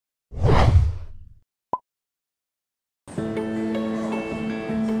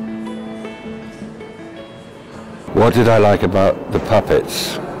What did I like about the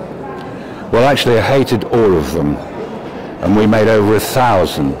puppets? Well, actually, I hated all of them, and we made over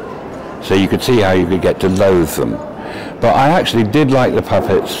 1,000, so you could see how you could get to loathe them. But I actually did like the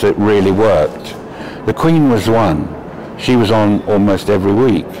puppets that really worked. The Queen was one. She was on almost every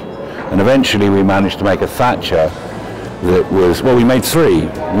week, and eventually we managed to make a Thatcher that was, well, we made 3.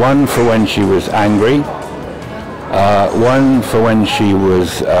 One for when she was angry, one for when she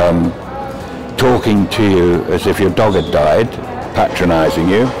was talking to you as if your dog had died, patronizing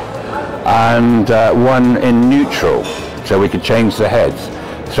you, and one in neutral, so we could change the heads.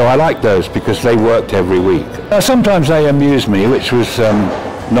 So I liked those because they worked every week. Sometimes they amused me, which was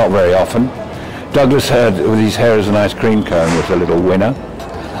not very often. Douglas Hurd with his hair as an ice cream cone was a little winner.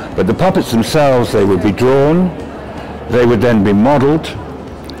 But the puppets themselves, they would be drawn, they would then be modelled,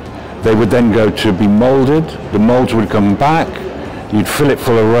 they would then go to be moulded, the moulds would come back, you'd fill it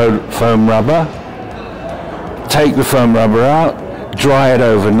full of foam rubber, take the foam rubber out, dry it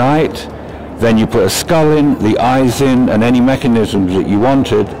overnight, then you put a skull in, the eyes in, and any mechanisms that you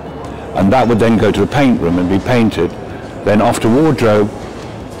wanted, and that would then go to the paint room and be painted, then off to wardrobe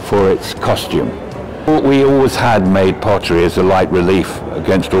for its costume. We always had made pottery as a light relief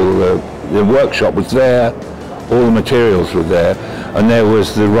against all the workshop was there, all the materials were there, and there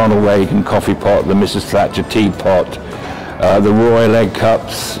was the Ronald Reagan coffee pot, the Mrs. Thatcher teapot, the royal egg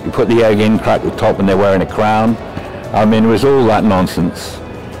cups. You put the egg in, crack the top, and they're wearing a crown. I mean, it was all that nonsense.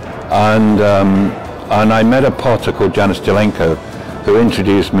 And I met a potter called Janis Jelenko who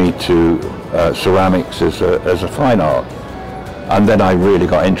introduced me to ceramics as a fine art. And then I really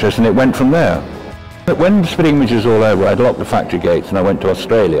got interested, and it went from there. But when Spitting Image was all over, I'd locked the factory gates and I went to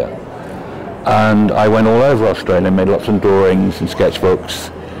Australia. And I went all over Australia and made lots of drawings and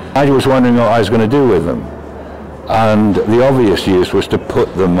sketchbooks. I was wondering what I was going to do with them. And the obvious use was to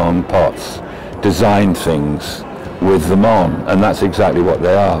put them on pots, design things with them on, and that's exactly what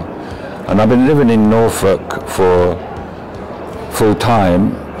they are. And I've been living in Norfolk for full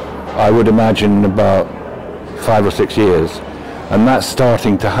time, I would imagine about 5 or 6 years, and that's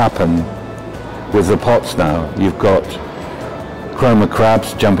starting to happen with the pots now. You've got chroma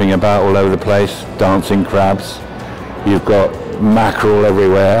crabs jumping about all over the place, dancing crabs. You've got mackerel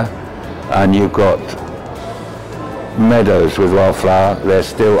everywhere, and you've got meadows with wildflower. There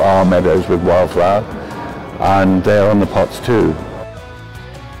still are meadows with wildflower, and they're on the pots too.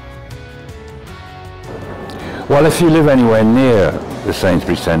 Well, if you live anywhere near the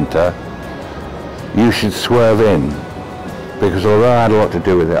Sainsbury Centre, you should swerve in, because although I had a lot to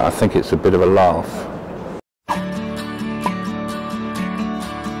do with it, I think it's a bit of a laugh.